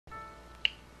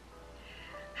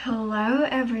Hello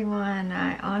everyone.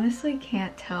 I honestly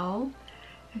can't tell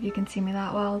if you can see me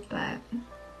that well, but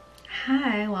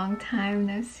hi, long time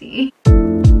no see.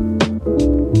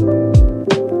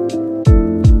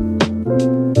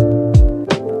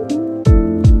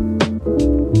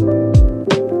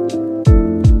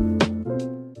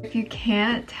 If you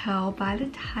can't tell by the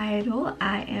title,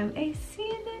 I am a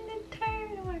CNN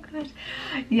intern. Oh my gosh.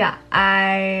 Yeah,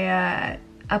 I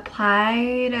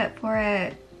applied for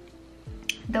it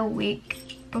the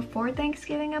week before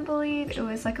Thanksgiving, I believe. It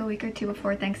was like a week or two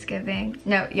before Thanksgiving.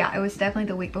 No, yeah, it was definitely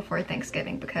the week before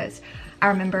Thanksgiving because I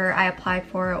remember I applied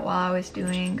for it while I was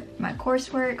doing my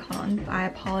coursework. Hold on, I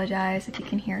apologize if you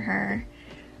can hear her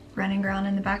running around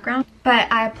in the background. But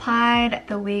I applied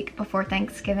the week before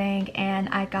Thanksgiving and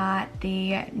I got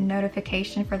the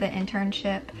notification for the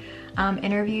internship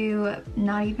interview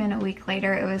not even a week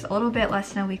later. It was a little bit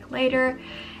less than a week later.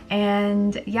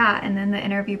 And yeah, and then the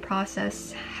interview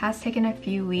process has taken a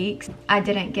few weeks. I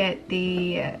didn't get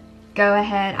the go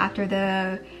ahead after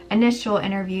the initial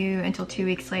interview until 2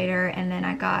 weeks later, and then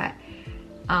I got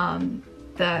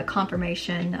the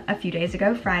confirmation a few days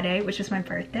ago, Friday, which was my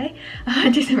birthday.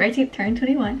 December 18th, turned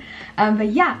 21. But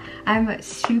yeah, I'm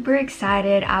super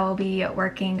excited. I will be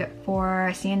working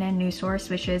for CNN News Source,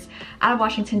 which is out of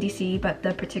Washington, D.C., but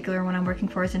the particular one I'm working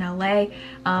for is in LA.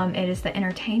 It is the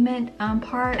entertainment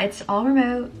part. It's all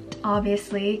remote,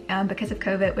 obviously, because of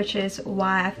COVID, which is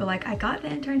why I feel like I got the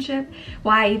internship,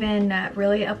 why I even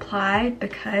really applied,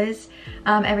 because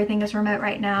everything is remote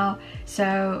right now.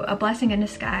 So a blessing in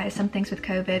disguise, some things with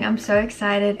COVID. I'm so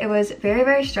excited. It was very,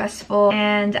 very stressful,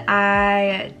 and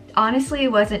I honestly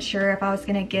wasn't sure if I was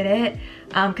gonna get it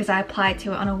because I applied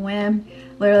to it on a whim,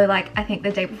 literally like I think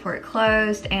the day before it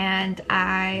closed, and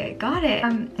I got it.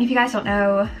 If you guys don't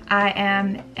know, I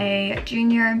am a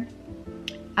junior.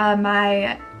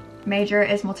 My major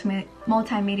is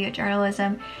multimedia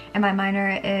journalism and my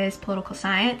minor is political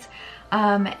science,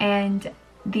 and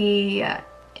the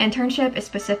internship is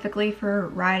specifically for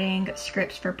writing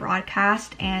scripts for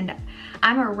broadcast, and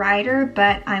I'm a writer,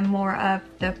 but I'm more of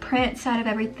the print side of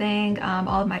everything.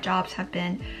 All of my jobs have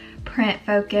been print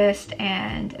focused,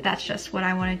 and that's just what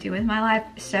I want to do with my life.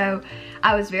 So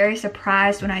I was very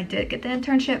surprised when I did get the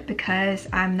internship because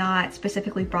I'm not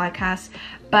specifically broadcast,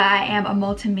 but I am a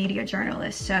multimedia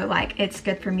journalist, so like it's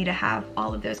good for me to have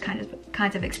all of those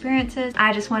kinds of experiences.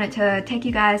 I just wanted to take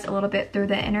you guys a little bit through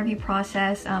the interview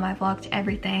process. I vlogged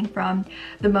everything from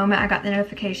the moment I got the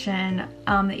notification,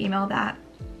 the email that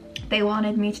they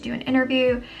wanted me to do an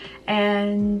interview,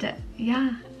 and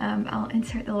yeah, I'll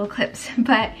insert the little clips.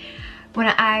 But when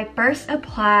I first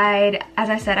applied, as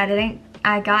I said,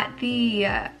 I got the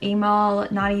email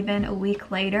not even a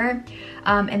week later,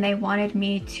 and they wanted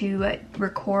me to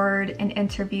record an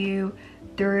interview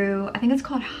through, I think it's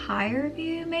called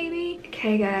HireView, maybe?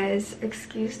 Okay guys,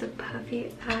 excuse the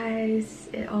puffy eyes.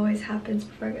 It always happens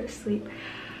before I go to sleep.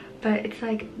 But it's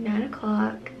like 9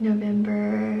 o'clock,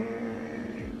 November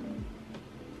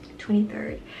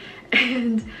 23rd.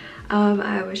 And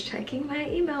I was checking my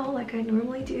email like I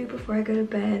normally do before I go to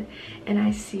bed, and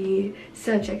I see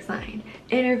subject line,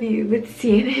 interview with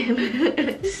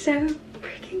CNN. So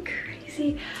freaking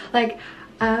crazy. Like,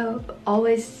 I've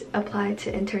always applied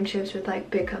to internships with like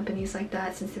big companies like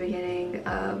that since the beginning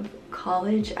of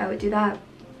college. I would do that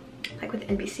like with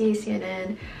NBC,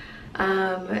 CNN,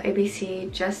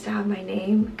 ABC, just to have my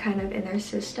name kind of in their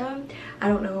system. I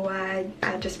don't know why,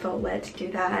 I just felt led to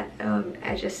do that.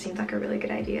 It just seemed like a really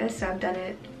good idea, so I've done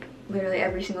it literally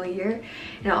every single year,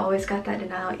 and I always got that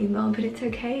denial email, but it's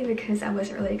okay because I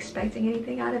wasn't really expecting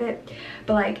anything out of it.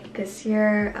 But like this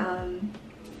year,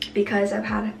 because I've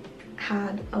had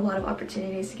a lot of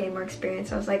opportunities to gain more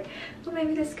experience, I was like, well,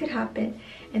 maybe this could happen.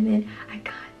 And then I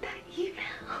got that email.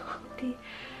 What the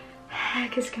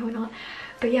heck is going on?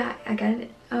 But yeah, I got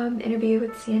an interview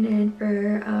with CNN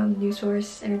for News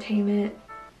Source Entertainment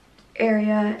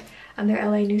area, their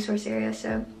LA News Source area.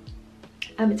 So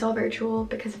it's all virtual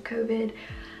because of COVID.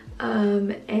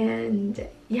 And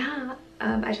yeah,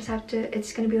 I just have to,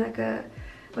 it's gonna be like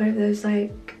one of those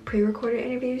like pre-recorded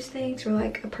interviews things where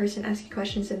like a person asks you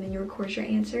questions and then you record your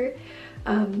answer.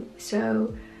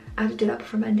 So I have to do that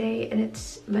before Monday, and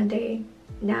it's Monday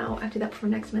now. I have to do that before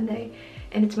next Monday,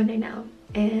 and it's Monday now.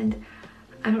 And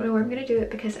I don't know where I'm gonna do it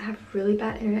because I have really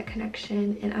bad internet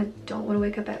connection, and I don't want to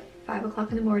wake up at 5 o'clock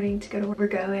in the morning to go to work. We're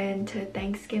going to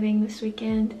Thanksgiving this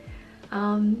weekend,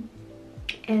 and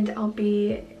I'll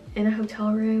be in a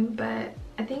hotel room, but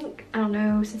I think, I don't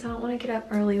know, since I don't want to get up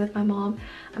early with my mom,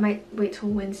 I might wait till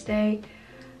Wednesday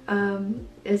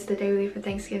is the day we leave for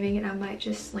Thanksgiving, and I might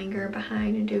just linger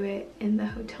behind and do it in the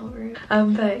hotel room.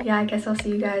 But yeah, I guess I'll see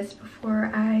you guys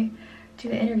before I do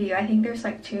the interview. I think there's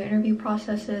like 2 interview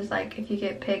processes. Like if you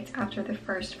get picked after the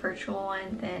first virtual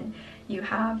one, then you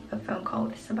have a phone call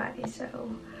with somebody,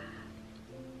 so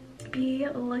be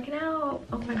looking out.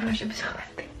 Oh my gosh, I'm so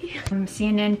happy.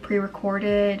 CNN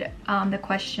pre-recorded the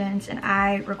questions, and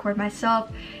I record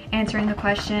myself answering the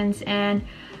questions, and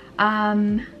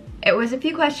it was a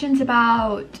few questions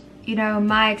about, you know,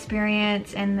 my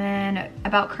experience, and then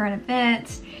about current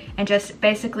events, and just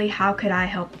basically how could I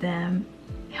help them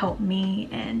help me,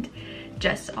 and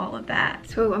just all of that.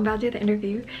 So I'm about to do the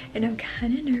interview, and I'm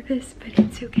kind of nervous, but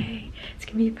it's okay. It's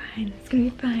gonna be fine. It's gonna be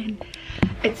fine.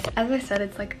 It's, as I said,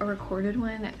 it's like a recorded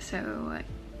one, so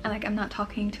like I'm not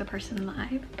talking to a person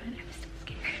live, but I'm so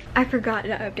scared. I forgot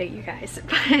to update you guys,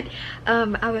 but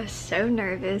I was so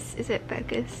nervous. Is it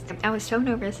focused? I was so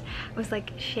nervous. I was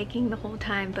like shaking the whole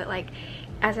time, but like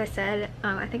as I said,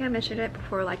 I think I mentioned it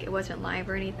before, like it wasn't live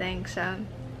or anything, so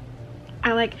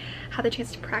I like had the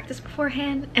chance to practice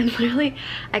beforehand, and literally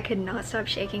I could not stop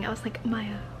shaking. I was like,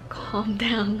 Maya, calm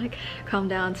down, like calm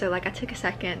down. So like I took a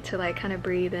second to like kind of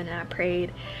breathe, and I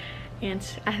prayed, and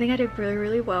I think I did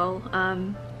really well.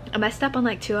 I messed up on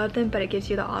like 2 of them, but it gives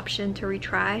you the option to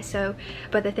retry. So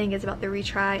but the thing is about the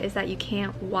retry is that you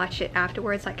can't watch it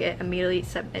afterwards, like it immediately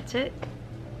submits it.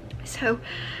 So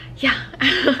yeah,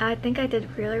 I think I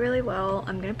did really well.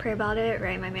 I'm gonna pray about it,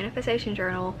 write my manifestation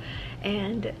journal,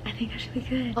 and I think I should be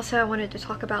good. Also, I wanted to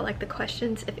talk about like the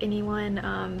questions if anyone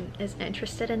is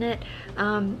interested in it.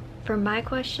 For my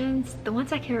questions, the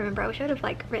ones I can remember, I wish I would have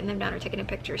like written them down or taken a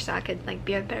picture so I could like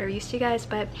be of better use to you guys,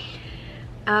 but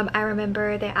I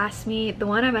remember they asked me, the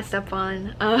one I messed up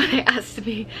on, they asked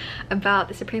me about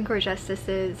the Supreme Court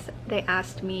justices. They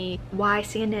asked me why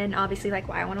CNN, obviously like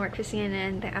why I want to work for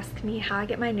CNN. They asked me how I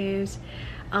get my news.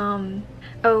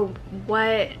 Oh,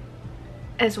 what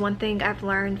is one thing I've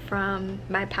learned from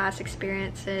my past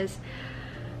experiences.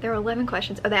 There were 11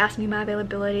 questions. Oh, they asked me my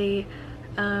availability.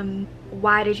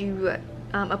 Why did you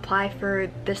apply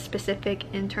for this specific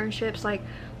internships? Like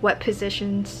what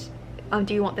positions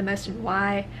do you want the most, and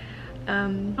why? I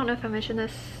don't know if I mentioned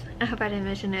this. I hope I didn't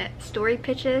mention it. Story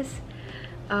pitches,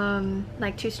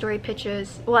 like 2 story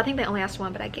pitches. Well, I think they only asked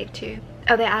 1, but I gave 2.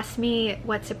 Oh, they asked me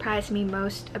what surprised me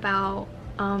most about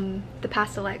the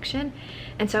past election,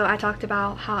 and so I talked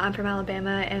about how I'm from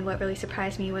Alabama, and what really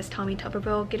surprised me was Tommy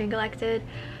Tuberville getting elected.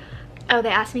 Oh, they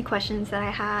asked me questions that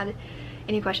I had,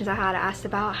 any questions I had. I asked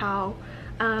about how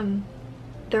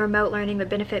the remote learning would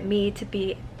benefit me to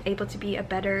be able to be a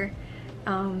better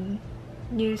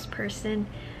news person,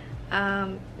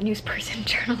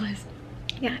 journalist.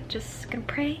 Yeah, just gonna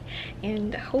pray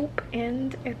and hope,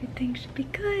 and everything should be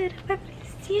good. I'm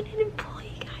a CNN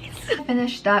employee, guys. I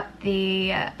finished up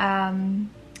the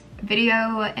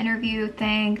video interview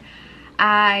thing.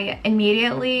 I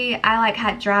like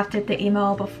had drafted the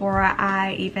email before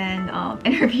I even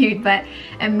interviewed, but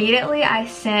immediately I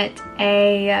sent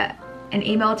an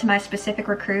email to my specific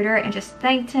recruiter and just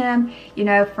thanked him, you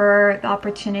know, for the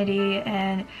opportunity,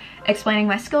 and explaining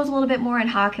my skills a little bit more and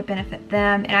how I could benefit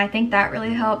them. And I think that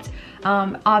really helped.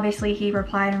 Obviously he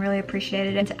replied and really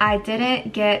appreciated it. I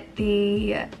didn't get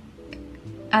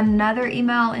another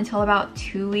email until about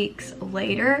 2 weeks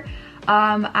later.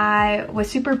 I was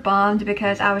super bummed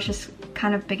because I was just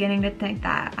kind of beginning to think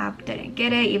that I didn't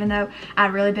get it, even though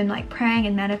I'd really been like praying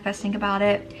and manifesting about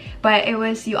it. But it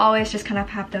was, you always just kind of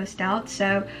have those doubts.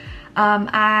 So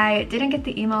I didn't get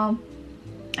the email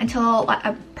until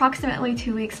approximately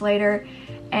 2 weeks later,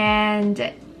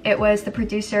 and it was the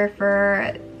producer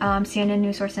for CNN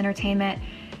News Source Entertainment,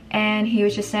 and he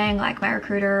was just saying like my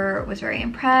recruiter was very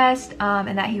impressed,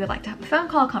 and that he would like to have a phone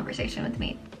call conversation with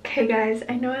me. Okay guys,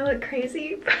 I know I look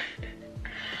crazy, but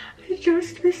I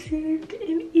just received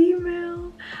an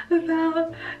email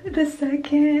about the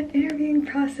second interviewing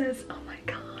process. Oh my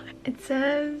god. It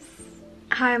says,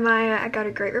 "Hi Maya, I got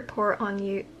a great report on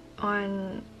you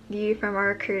from our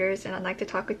recruiters, and I'd like to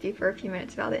talk with you for a few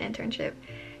minutes about the internship.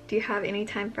 Do you have any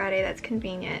time Friday that's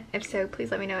convenient? If so, please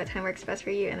let me know what time works best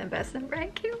for you and the best number I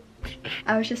can."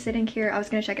 I was just sitting here, I was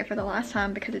gonna check it for the last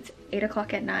time because it's 8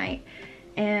 o'clock at night,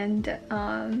 and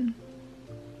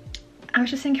I was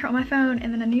just sitting here on my phone,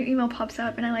 and then a new email pops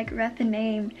up, and I like read the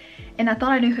name, and I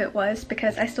thought I knew who it was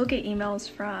because I still get emails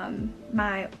from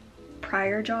my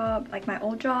prior job, like my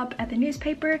old job at the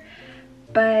newspaper.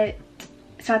 But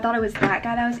so I thought it was that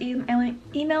guy that was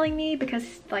emailing me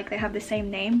because like they have the same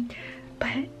name, but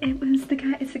it was the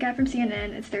guy. It's the guy from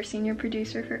CNN. It's their senior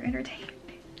producer for entertainment.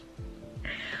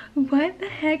 What the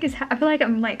heck is I feel like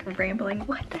I'm like rambling.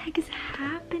 What the heck is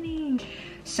happening?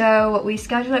 So we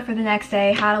scheduled it for the next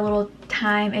day, had a little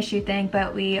time issue thing,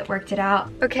 but we worked it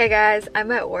out. Okay guys,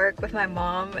 I'm at work with my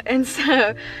mom, and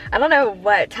so I don't know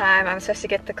what time I'm supposed to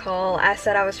get the call. I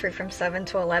said I was free from 7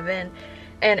 to 11,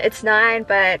 and it's 9,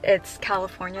 but it's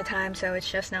California time, so it's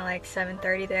just now like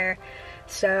 7:30 there.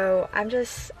 So I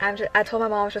told my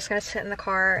mom I was just gonna sit in the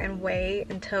car and wait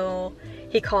until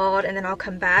he called, and then I'll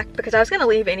come back, because I was gonna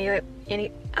leave anyways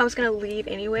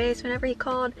whenever he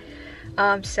called.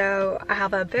 So I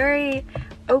have a very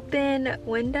open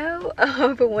window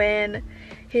of when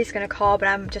he's gonna call, but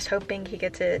I'm just hoping he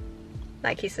gets it,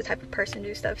 like he's the type of person to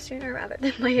do stuff sooner rather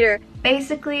than later.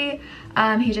 Basically,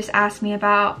 he just asked me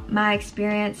about my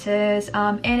experiences in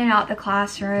and out the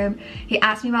classroom. He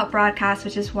asked me about broadcast,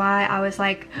 which is why I was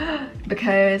like,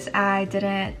 because I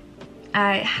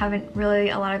haven't really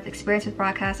a lot of experience with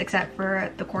broadcast except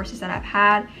for the courses that I've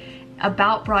had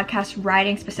about broadcast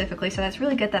writing specifically. So that's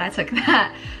really good that I took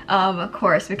that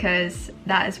course, because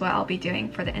that is what I'll be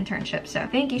doing for the internship. So I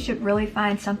think you should really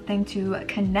find something to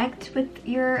connect with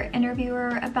your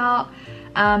interviewer about.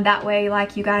 That way,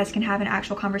 like, you guys can have an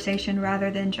actual conversation rather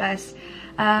than just,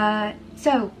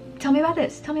 so tell me about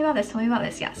this, tell me about this, tell me about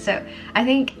this. Yeah, so I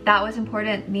think that was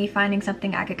important, me finding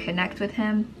something I could connect with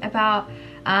him about.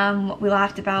 We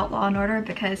laughed about Law and Order,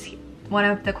 because one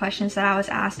of the questions that I was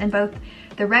asked in both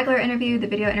the regular interview, the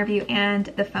video interview, and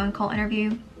the phone call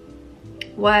interview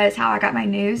was how I got my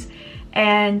news.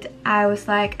 And I was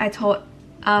like, I told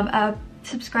a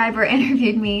subscriber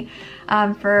interviewed me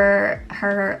for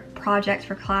her project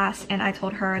for class, and I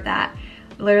told her that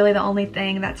literally the only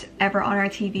thing that's ever on our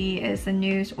TV is the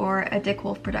news or a Dick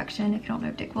Wolf production. If you don't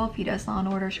know Dick Wolf, he does Law and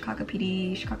Order, Chicago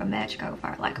PD, Chicago Med, Chicago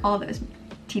Fire, like all those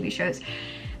TV shows.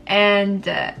 And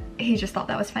he just thought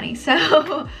that was funny,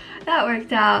 so that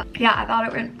worked out. Yeah, I thought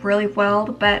it went really well,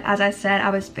 but as I said, I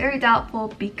was very doubtful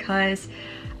because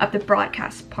of the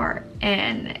broadcast part.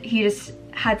 And he just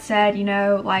had said, you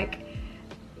know, like,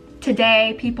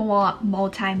 today people want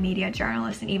multimedia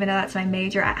journalists, and even though that's my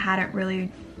major, I hadn't really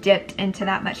dipped into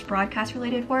that much broadcast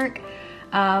related work.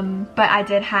 But I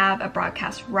did have a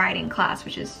broadcast writing class,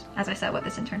 which is, as I said, what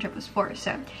this internship was for.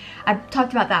 So I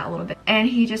talked about that a little bit. And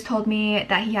he just told me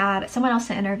that he had someone else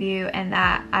to interview and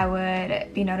that I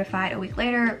would be notified a week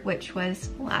later, which was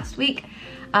last week.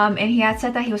 And he had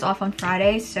said that he was off on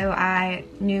Friday, so I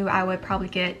knew I would probably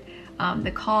get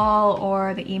the call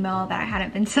or the email that I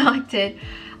hadn't been selected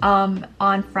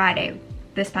on Friday,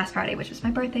 this past Friday, which was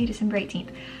my birthday, December 18th.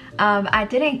 I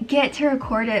didn't get to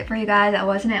record it for you guys. I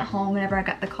wasn't at home whenever I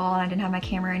got the call, and I didn't have my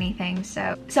camera or anything.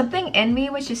 So something in me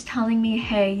was just telling me,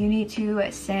 hey, you need to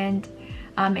send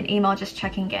an email just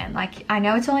checking in. Like, I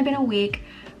know it's only been a week,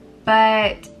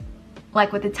 but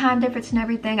like with the time difference and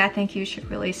everything, I think you should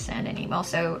really send an email.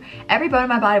 So every bone in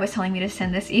my body was telling me to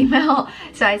send this email.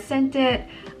 So I sent it.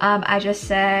 I just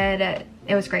said,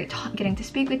 it was great getting to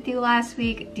speak with you last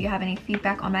week. Do you have any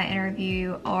feedback on my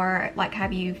interview, or like,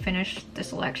 have you finished the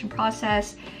selection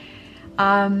process?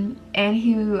 And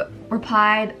he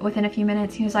replied within a few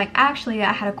minutes. He was like, actually,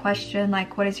 I had a question,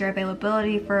 like, what is your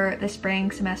availability for the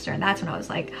spring semester? And that's when I was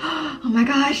like, oh my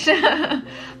gosh.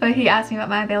 But he asked me about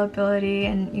my availability,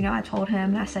 and you know, I told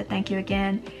him, and I said thank you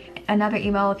again. Another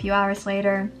email a few hours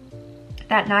later.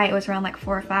 That night, it was around like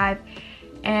 4 or 5.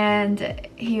 And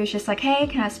he was just like, hey,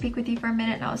 can I speak with you for a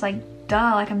minute? And I was like,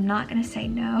 duh, like, I'm not gonna say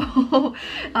no.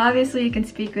 Obviously you can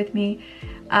speak with me.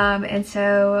 And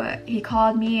so he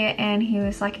called me, and he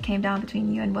was like, it came down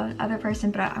between you and one other person,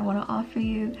 but I want to offer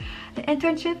you the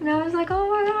internship. And I was like, oh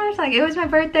my gosh, like, it was my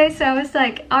birthday, so I was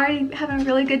like already having a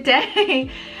really good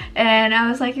day. And I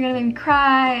was like, you're gonna make me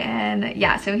cry. And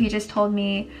yeah, so he just told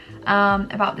me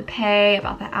about the pay,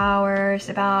 about the hours,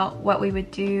 about what we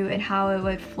would do and how it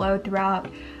would flow throughout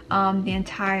the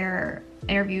entire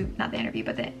interview, not the interview,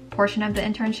 but the portion of the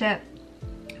internship.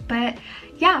 But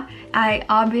yeah, I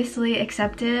obviously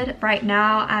accepted. Right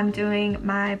now I'm doing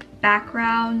my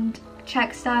background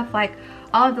check stuff, like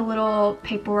all of the little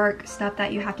paperwork stuff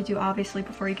that you have to do obviously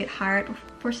before you get hired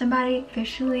for somebody.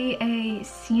 Officially a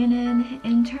CNN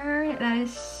intern. That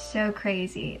is so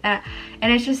crazy. And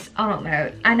it's just, I don't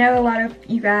know. I know a lot of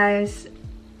you guys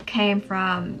came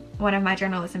from one of my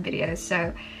journalism videos,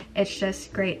 so it's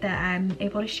just great that I'm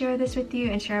able to share this with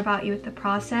you and share about you with the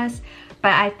process.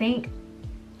 But I think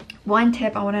one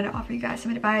tip I wanted to offer you guys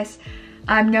some advice.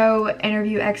 I'm no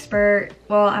interview expert.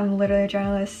 Well, I'm literally a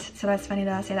journalist, so that's funny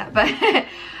that I say that.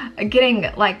 But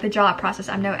getting like the job process,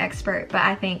 I'm no expert. But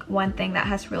I think one thing that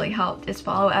has really helped is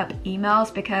follow-up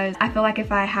emails, because I feel like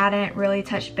if I hadn't really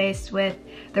touched base with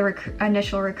the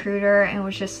initial recruiter and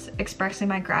was just expressing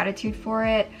my gratitude for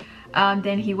it,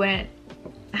 then he wouldn't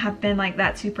have been like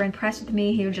that super impressed with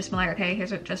me. He would just be like, okay,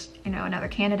 here's just, you know, another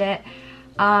candidate.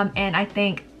 And I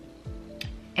think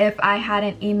if I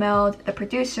hadn't emailed the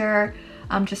producer,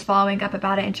 just following up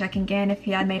about it and checking in if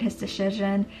he had made his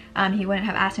decision, he wouldn't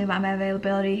have asked me about my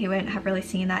availability. He wouldn't have really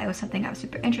seen that it was something I was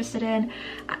super interested in.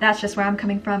 That's just where I'm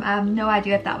coming from. I have no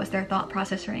idea if that was their thought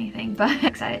process or anything, but I'm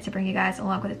excited to bring you guys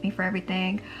along with me for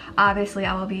everything. Obviously,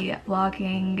 I will be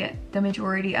vlogging the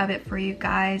majority of it for you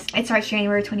guys. It starts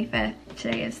January 25th.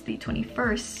 Today is the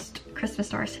 21st. Christmas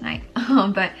stars tonight.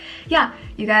 But yeah,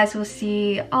 you guys will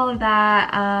see all of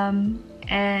that.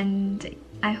 And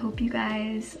I hope you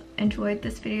guys enjoyed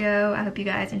this video. I hope you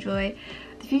guys enjoy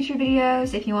the future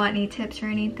videos. If you want any tips or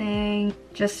anything,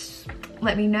 just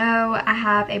let me know. I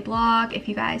have a blog. If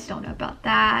you guys don't know about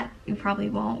that, you probably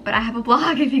won't, but I have a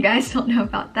blog if you guys don't know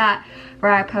about that,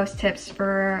 where I post tips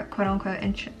for quote-unquote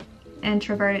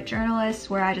introverted journalists,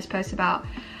 where I just post about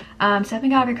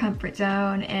stepping out of your comfort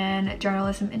zone and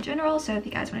journalism in general. So if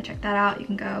you guys want to check that out, you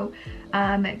can go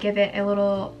give it a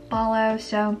little follow.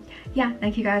 So yeah,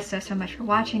 thank you guys so much for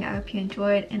watching. I hope you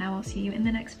enjoyed, and I will see you in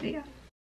the next video.